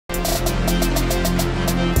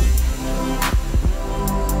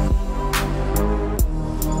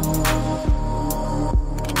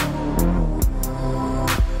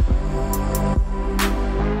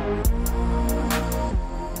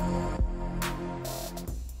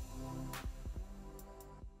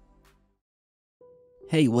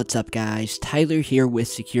Hey, what's up guys? Tyler here with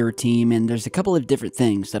Secure Team, and there's a couple of different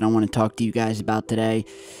things that I want to talk to you guys about today.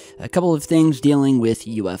 A couple of things dealing with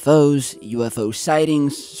UFOs, UFO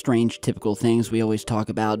sightings, strange typical things we always talk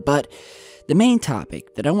about, but the main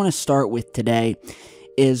topic that I want to start with today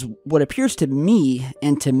is what appears to me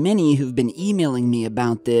and to many who've been emailing me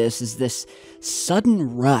about this is this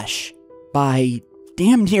sudden rush by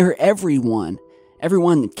damn near everyone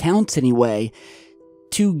that counts anyway,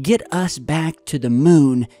 to get us back to the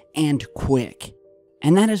moon and quick.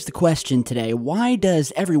 And that is the question today. Why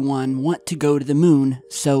does everyone want to go to the moon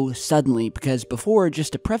so suddenly? Because before,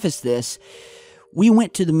 just to preface this, we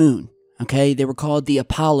went to the moon, okay? They were called the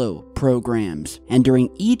Apollo programs. And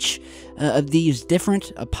during each of these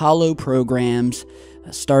different Apollo programs,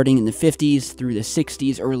 starting in the 50s through the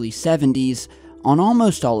 60s, early 70s, on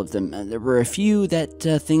almost all of them, there were a few that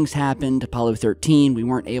things happened. Apollo 13, we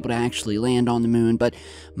weren't able to actually land on the moon, but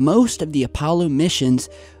most of the Apollo missions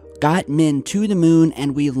got men to the moon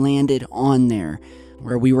and we landed on there,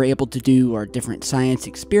 where we were able to do our different science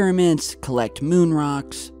experiments, collect moon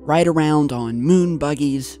rocks, ride around on moon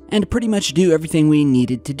buggies, and pretty much do everything we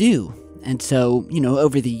needed to do. And so,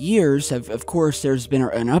 over the years, of course, there's been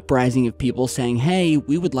an uprising of people saying, hey,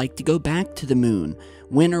 we would like to go back to the moon.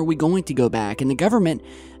 When are we going to go back? And the government,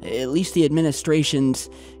 at least the administrations,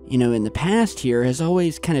 in the past here, has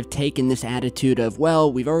always kind of taken this attitude of,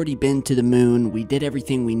 well, we've already been to the moon, we did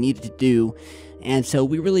everything we needed to do, and so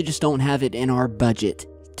we really just don't have it in our budget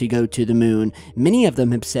to go to the moon. Many of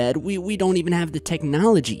them have said, we don't even have the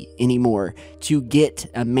technology anymore to get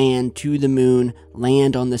a man to the moon,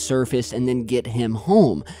 land on the surface, and then get him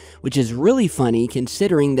home, which is really funny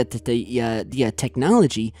considering that the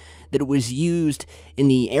technology that was used in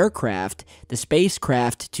the aircraft, the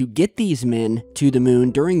spacecraft, to get these men to the moon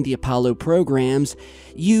during the Apollo programs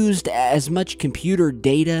used as much computer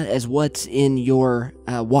data as what's in your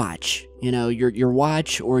watch. Your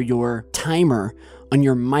watch or your timer on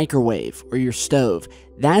your microwave or your stove.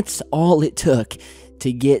 That's all it took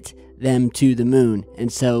to get them to the moon. And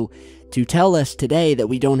so to tell us today that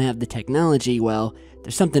we don't have the technology, well,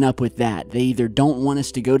 there's something up with that. They either don't want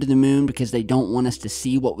us to go to the moon because they don't want us to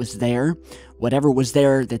see what was there, whatever was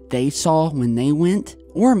there that they saw when they went,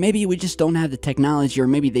 or maybe we just don't have the technology, or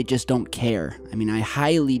maybe they just don't care. I mean, I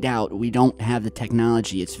highly doubt we don't have the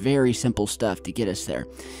technology. It's very simple stuff to get us there.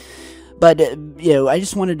 But, I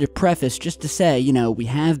just wanted to preface just to say, we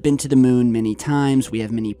have been to the moon many times. We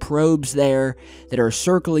have many probes there that are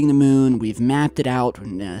circling the moon. We've mapped it out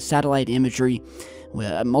in satellite imagery.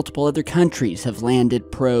 Multiple other countries have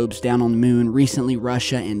landed probes down on the moon, recently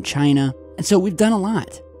Russia and China. And so we've done a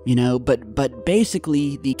lot, but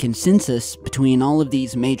basically the consensus between all of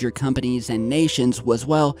these major companies and nations was,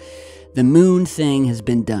 well, the moon thing has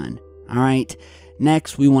been done, all right?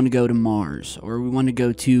 Next, we want to go to Mars, or we want to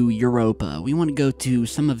go to Europa. We want to go to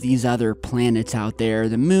some of these other planets out there.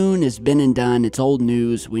 The moon has been and done. It's old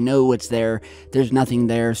news. We know what's there. There's nothing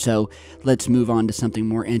there, so let's move on to something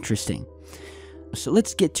more interesting. So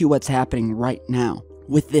let's get to what's happening right now,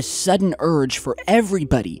 with this sudden urge for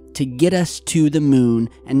everybody to get us to the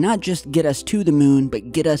moon, and not just get us to the moon,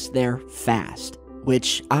 but get us there fast.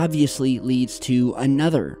 Which obviously leads to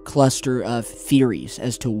another cluster of theories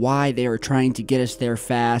as to why they are trying to get us there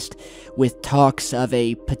fast, with talks of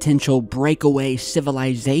a potential breakaway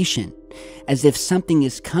civilization, as if something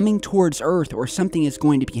is coming towards Earth or something is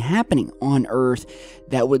going to be happening on Earth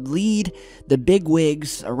that would lead the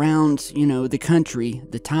bigwigs around, the country,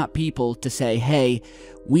 the top people, to say, hey,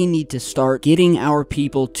 we need to start getting our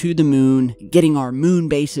people to the moon, getting our moon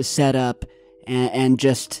bases set up, and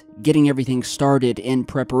just getting everything started in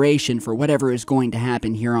preparation for whatever is going to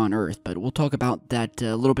happen here on Earth. But we'll talk about that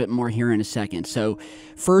a little bit more here in a second. So,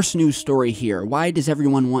 first news story here. Why does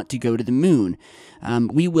everyone want to go to the moon?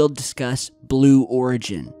 We will discuss Blue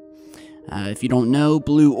Origin. If you don't know,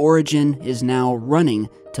 Blue Origin is now running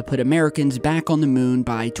to put Americans back on the moon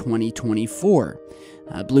by 2024.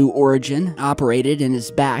 Blue Origin operated and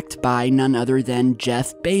is backed by none other than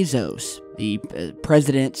Jeff Bezos, the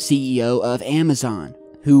president, CEO of Amazon,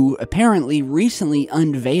 who apparently recently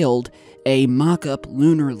unveiled a mock-up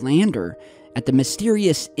lunar lander at the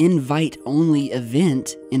mysterious invite-only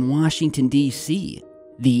event in Washington, D.C.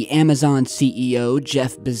 The Amazon CEO,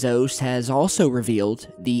 Jeff Bezos, has also revealed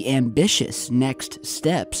the ambitious next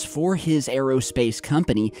steps for his aerospace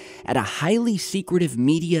company at a highly secretive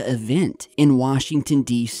media event in Washington,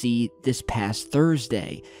 D.C. this past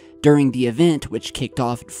Thursday. During the event, which kicked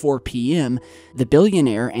off at 4 p.m., the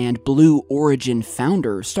billionaire and Blue Origin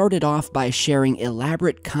founder started off by sharing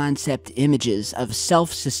elaborate concept images of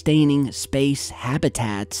self-sustaining space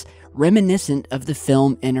habitats reminiscent of the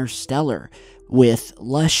film Interstellar, with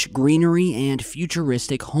lush greenery and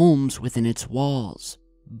futuristic homes within its walls.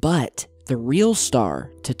 But the real star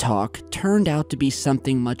to talk turned out to be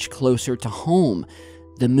something much closer to home,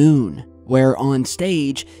 the moon, where on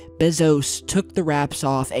stage, Bezos took the wraps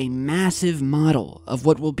off a massive model of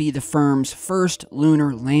what will be the firm's first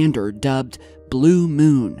lunar lander dubbed Blue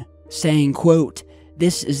Moon, saying, quote,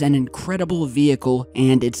 "This is an incredible vehicle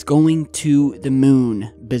and it's going to the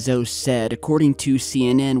moon," Bezos said, according to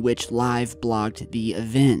CNN, which live blogged the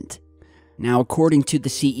event. Now, according to the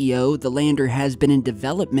CEO, the lander has been in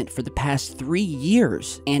development for the past 3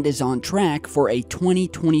 years and is on track for a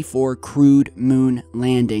 2024 crewed moon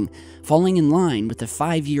landing, falling in line with the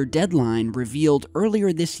 5-year deadline revealed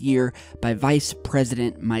earlier this year by Vice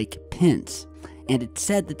President Mike Pence. And it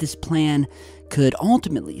said that this plan could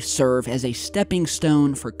ultimately serve as a stepping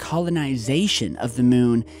stone for colonization of the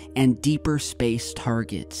moon and deeper space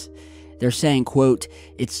targets. They're saying, quote,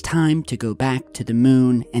 "It's time to go back to the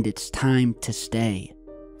moon and it's time to stay."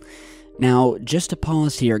 Now, just to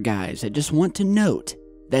pause here, guys, I just want to note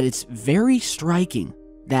that it's very striking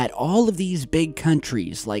that all of these big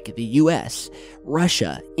countries like the US,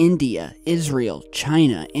 Russia, India, Israel,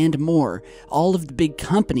 China, and more, all of the big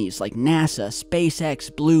companies like NASA,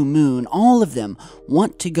 SpaceX, Blue Moon, all of them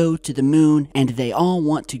want to go to the moon, and they all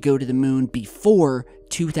want to go to the moon before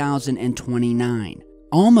 2029.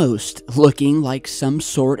 Almost looking like some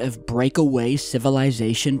sort of breakaway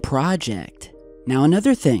civilization project. Now,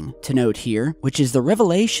 another thing to note here, which is the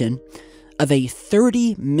revelation of a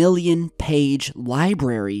 30 million page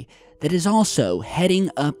library that is also heading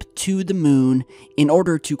up to the moon in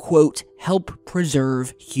order to, quote, "help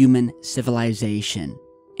preserve human civilization."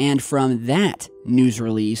 And from that news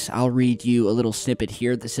release, I'll read you a little snippet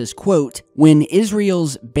here that says, quote, "When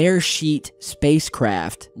Israel's Beresheet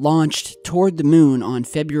spacecraft launched toward the moon on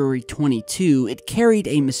February 22, it carried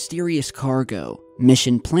a mysterious cargo.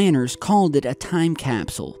 Mission planners called it a time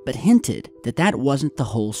capsule, but hinted that that wasn't the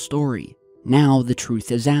whole story. Now the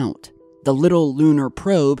truth is out. The little lunar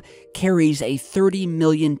probe carries a 30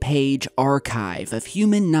 million page archive of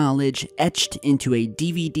human knowledge etched into a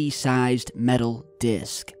DVD-sized metal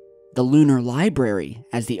disc. The Lunar Library,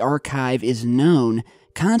 as the archive is known,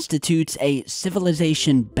 constitutes a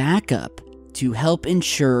civilization backup to help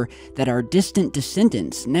ensure that our distant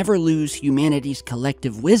descendants never lose humanity's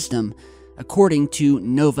collective wisdom, according to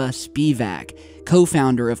Nova Spivak,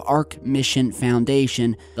 co-founder of Ark Mission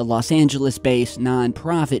Foundation, the Los Angeles-based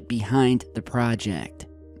nonprofit behind the project.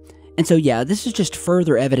 And so yeah, this is just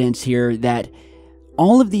further evidence here that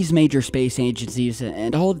all of these major space agencies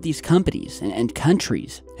and all of these companies and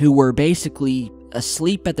countries who were basically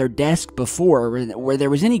asleep at their desk before, where there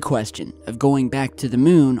was any question of going back to the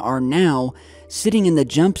moon, are now sitting in the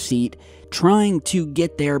jump seat trying to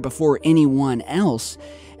get there before anyone else,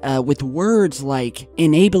 with words like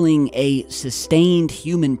enabling a sustained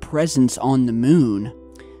human presence on the moon.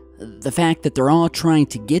 The fact that they're all trying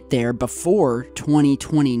to get there before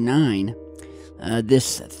 2029,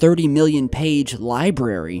 this 30 million page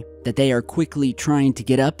library that they are quickly trying to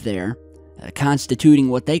get up there, constituting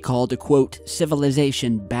what they called a, quote,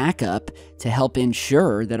 civilization backup to help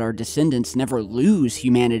ensure that our descendants never lose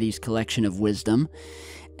humanity's collection of wisdom.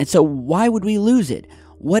 And so why would we lose it?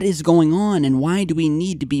 What is going on, and why do we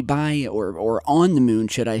need to be by, or on the moon,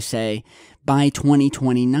 should I say, by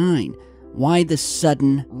 2029? Why the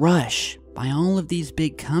sudden rush by all of these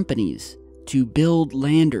big companies to build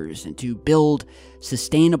landers and to build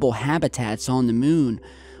sustainable habitats on the moon?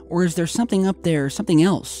 Or is there something up there, something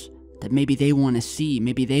else that maybe they want to see,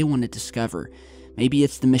 maybe they want to discover? Maybe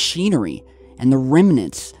it's the machinery and the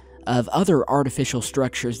remnants of other artificial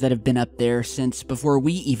structures that have been up there since before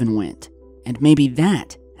we even went. And maybe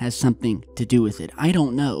that has something to do with it. I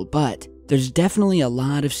don't know, but there's definitely a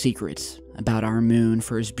lot of secrets about our moon.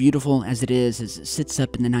 For as beautiful as it sits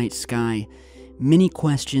up in the night sky, many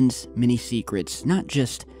questions, many secrets, not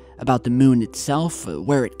just about the moon itself,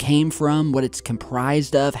 where it came from, what it's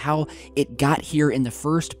comprised of, how it got here in the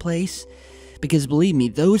first place. Because believe me,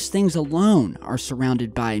 those things alone are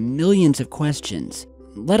surrounded by millions of questions,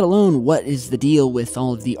 let alone what is the deal with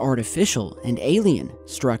all of the artificial and alien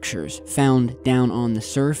structures found down on the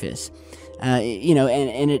surface.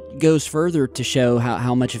 And it goes further to show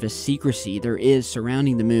how much of a secrecy there is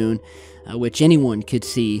surrounding the moon, which anyone could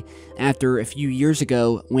see after a few years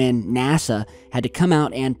ago when NASA had to come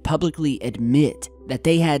out and publicly admit that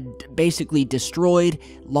they had basically destroyed,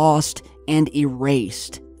 lost, and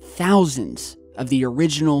erased thousands of the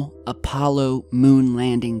original Apollo moon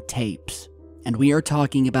landing tapes. And we are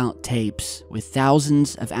talking about tapes with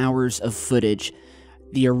thousands of hours of footage.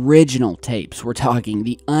 The original tapes, we're talking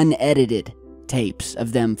the unedited tapes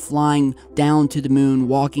of them flying down to the moon,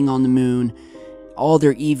 walking on the moon, all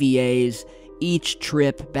their EVAs, each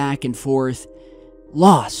trip back and forth,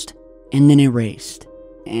 lost and then erased.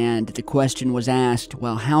 And the question was asked,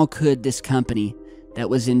 well, how could this company that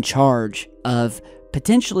was in charge of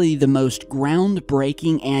potentially the most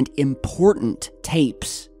groundbreaking and important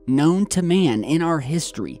tapes known to man in our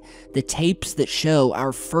history, the tapes that show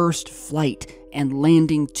our first flight and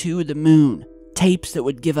landing to the moon, tapes that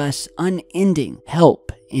would give us unending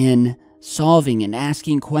help in solving and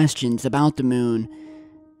asking questions about the moon,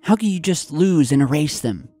 how could you just lose and erase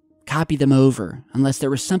them, copy them over, unless there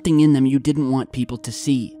was something in them you didn't want people to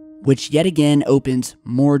see? Which yet again opens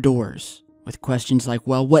more doors with questions like,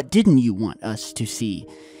 well, what didn't you want us to see?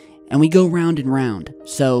 And we go round and round.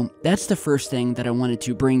 So that's the first thing that I wanted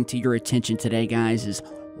to bring to your attention today, guys, is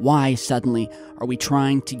why suddenly are we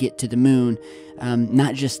trying to get to the moon?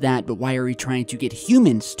 Not just that, but why are we trying to get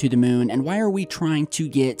humans to the moon? And why are we trying to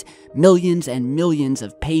get millions and millions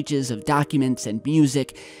of pages of documents and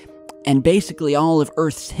music and basically all of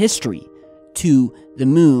Earth's history to the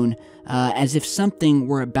moon as if something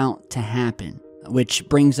were about to happen? Which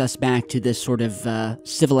brings us back to this sort of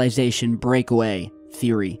civilization breakaway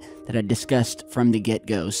theory that I discussed from the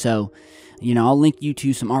get-go. So, I'll link you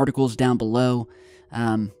to some articles down below.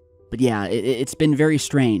 But yeah, it's been very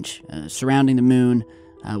strange surrounding the moon,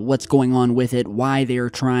 what's going on with it, why they are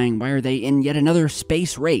trying, why are they in yet another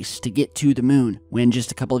space race to get to the moon, when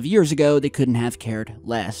just a couple of years ago they couldn't have cared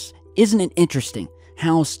less. Isn't it interesting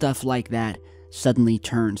how stuff like that suddenly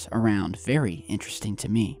turns around? Very interesting to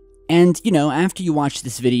me. And, after you watch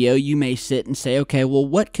this video, you may sit and say, okay, well,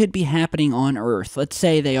 what could be happening on Earth? Let's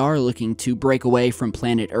say they are looking to break away from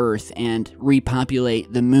planet Earth and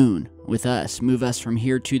repopulate the moon with us, move us from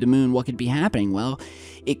here to the moon. What could be happening? Well,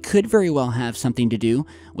 it could very well have something to do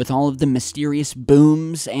with all of the mysterious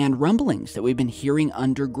booms and rumblings that we've been hearing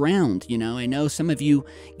underground. I know some of you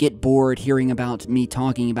get bored hearing about me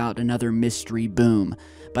talking about another mystery boom,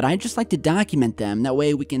 but I just like to document them. That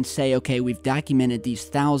way we can say, okay, we've documented these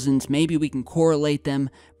thousands, maybe we can correlate them,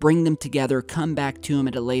 bring them together, come back to them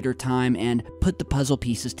at a later time, and put the puzzle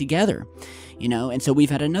pieces together. And so we've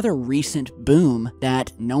had another recent boom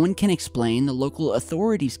that no one can explain, the local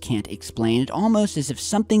authorities can't explain. It's almost as if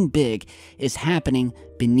something big is happening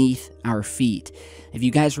beneath our feet. If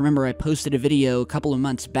you guys remember, I posted a video a couple of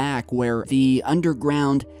months back where the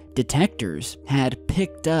underground detectors had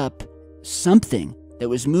picked up something that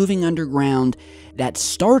was moving underground that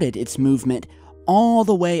started its movement all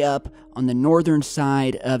the way up on the northern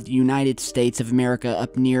side of the United States of America,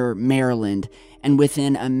 up near Maryland, and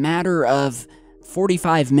within a matter of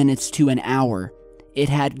 45 minutes to an hour, it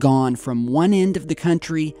had gone from one end of the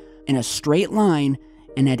country in a straight line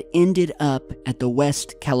and had ended up at the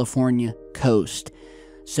West California coast.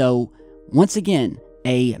 So, once again,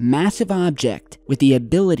 a massive object with the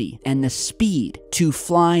ability and the speed to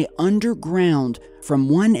fly underground from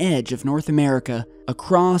one edge of North America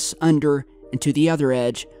across, under, and to the other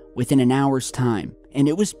edge within an hour's time. And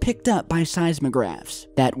it was picked up by seismographs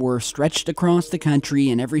that were stretched across the country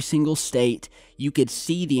in every single state. You could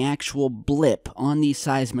see the actual blip on these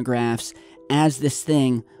seismographs as this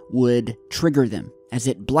thing would trigger them, as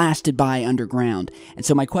it blasted by underground. And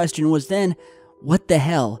so my question was then, what the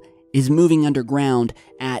hell is moving underground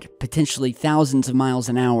at potentially thousands of miles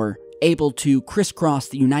an hour, able to crisscross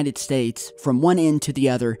the United States from one end to the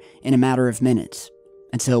other in a matter of minutes?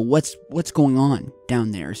 And so what's going on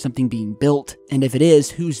down there? Is something being built? And if it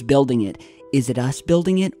is, who's building it? Is it us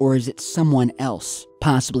building it, or is it someone else,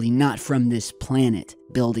 possibly not from this planet,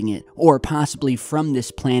 building it, or possibly from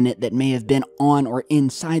this planet that may have been on or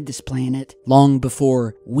inside this planet long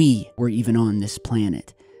before we were even on this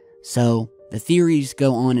planet? So the theories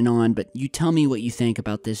go on, but you tell me what you think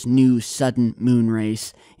about this new sudden moon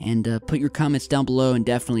race, and put your comments down below, and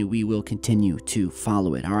definitely we will continue to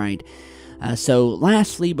follow it, alright? So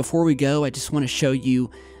lastly, before we go, I just want to show you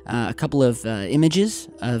a couple of images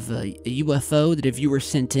of a UFO that a viewer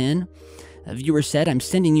sent in. A viewer said, I'm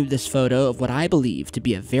sending you this photo of what I believe to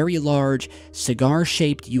be a very large,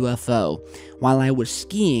 cigar-shaped UFO. While I was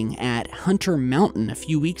skiing at Hunter Mountain a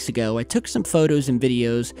few weeks ago, I took some photos and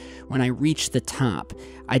videos when I reached the top.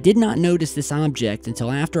 I did not notice this object until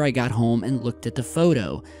after I got home and looked at the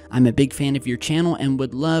photo. I'm a big fan of your channel and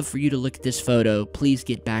would love for you to look at this photo. Please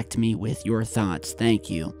get back to me with your thoughts. Thank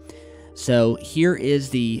you. So here is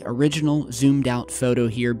the original zoomed out photo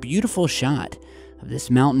here. Beautiful shot of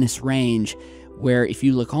this mountainous range, where if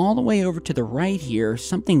you look all the way over to the right here,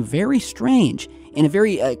 something very strange in a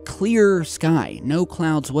very clear sky, no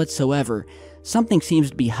clouds whatsoever, something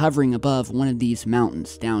seems to be hovering above one of these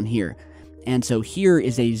mountains down here. And so here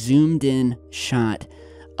is a zoomed in shot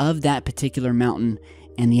of that particular mountain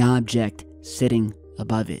and the object sitting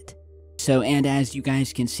above it. So, and as you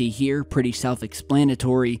guys can see here, pretty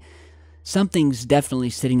self-explanatory, something's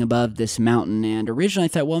definitely sitting above this mountain. And originally I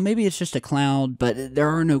thought, well, maybe it's just a cloud, but there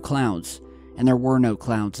are no clouds, and there were no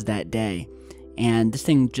clouds that day. And this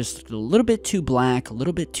thing just a little bit too black, a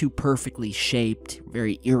little bit too perfectly shaped,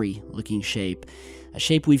 very eerie looking shape. A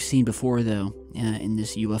shape we've seen before, though, in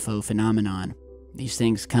this UFO phenomenon. These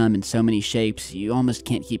things come in so many shapes, you almost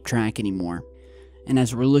can't keep track anymore. And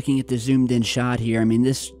as we're looking at the zoomed-in shot here, I mean,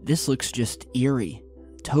 this looks just eerie.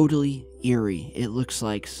 Totally eerie. It looks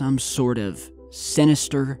like some sort of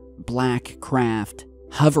sinister black craft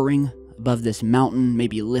hovering above this mountain,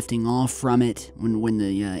 maybe lifting off from it when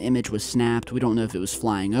the image was snapped. We don't know if it was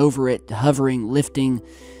flying over it, hovering, lifting,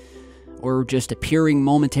 or just appearing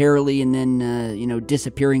momentarily and then,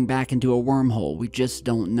 disappearing back into a wormhole. We just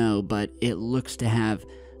don't know, but it looks to have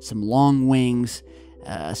some long wings,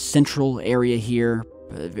 a central area here,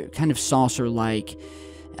 kind of saucer-like,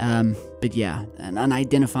 but yeah, an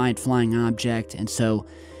unidentified flying object. And so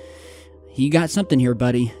you got something here,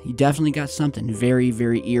 buddy. You definitely got something very,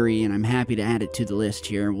 very eerie, and I'm happy to add it to the list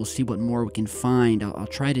here. We'll see what more we can find. I'll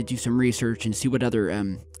try to do some research and see what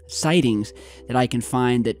other sightings that I can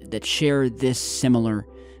find that share this similar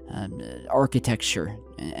architecture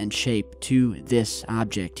and shape to this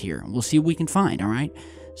object here. We'll see what we can find, all right?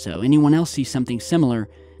 So anyone else sees something similar,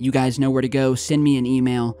 you guys know where to go. Send me an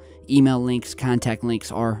email. Email links, contact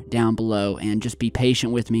links are down below, and just be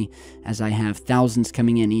patient with me as I have thousands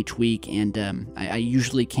coming in each week, and I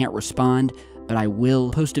usually can't respond, but I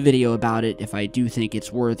will post a video about it if I do think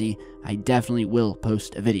it's worthy. I definitely will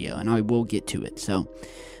post a video, and I will get to it. So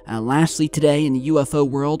lastly today in the UFO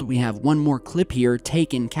world, we have one more clip here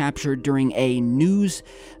captured during a news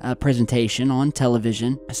presentation on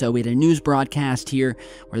television. So we had a news broadcast here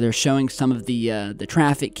where they're showing some of the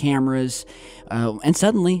traffic cameras, and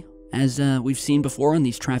suddenly, as we've seen before on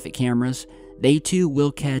these traffic cameras, they too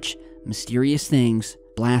will catch mysterious things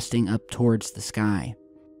blasting up towards the sky.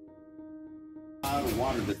 Of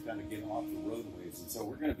water that's going to get off the roadways, and so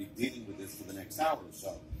we're going to be dealing with this for the next hour or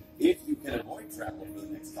so. If you can avoid travel for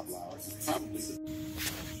the next couple hours, it's probably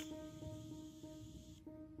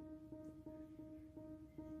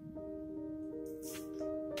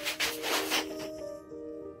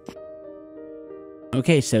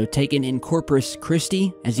Okay, so taken in Corpus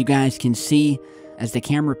Christi, as you guys can see, as the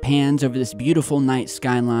camera pans over this beautiful night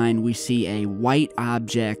skyline, we see a white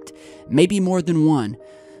object, maybe more than one,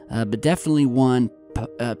 but definitely one,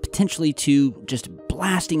 potentially two, just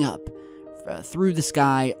blasting up through the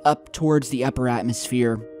sky, up towards the upper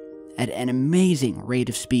atmosphere at an amazing rate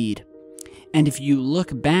of speed. And if you look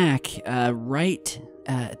back right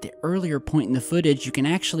at the earlier point in the footage, you can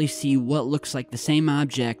actually see what looks like the same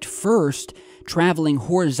object first traveling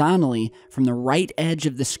horizontally from the right edge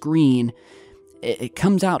of the screen. It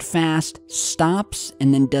comes out fast, stops,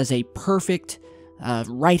 and then does a perfect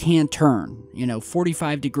right-hand turn,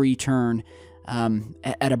 45-degree turn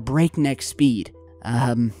at a breakneck speed,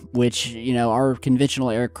 which, our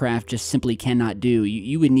conventional aircraft just simply cannot do.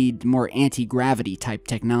 You would need more anti-gravity type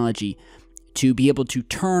technology to be able to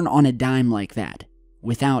turn on a dime like that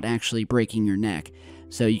without actually breaking your neck.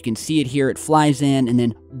 So you can see it here, it flies in, and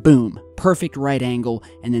then boom, perfect right angle,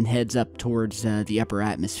 and then heads up towards the upper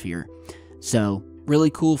atmosphere. So, really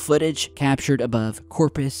cool footage captured above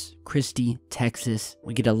Corpus Christi, Texas.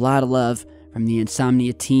 We get a lot of love from the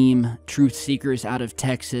Insomnia team, truth seekers out of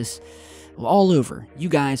Texas, all over. You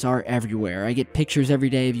guys are everywhere. I get pictures every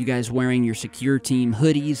day of you guys wearing your Secure Team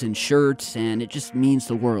hoodies and shirts, and it just means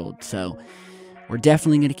the world. So, we're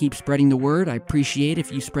definitely going to keep spreading the word. I appreciate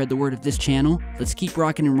if you spread the word of this channel. Let's keep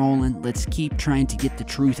rocking and rolling. Let's keep trying to get the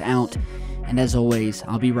truth out. And as always,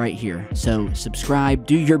 I'll be right here. So subscribe,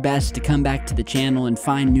 do your best to come back to the channel and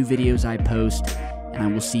find new videos I post. And I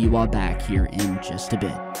will see you all back here in just a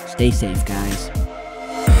bit. Stay safe, guys.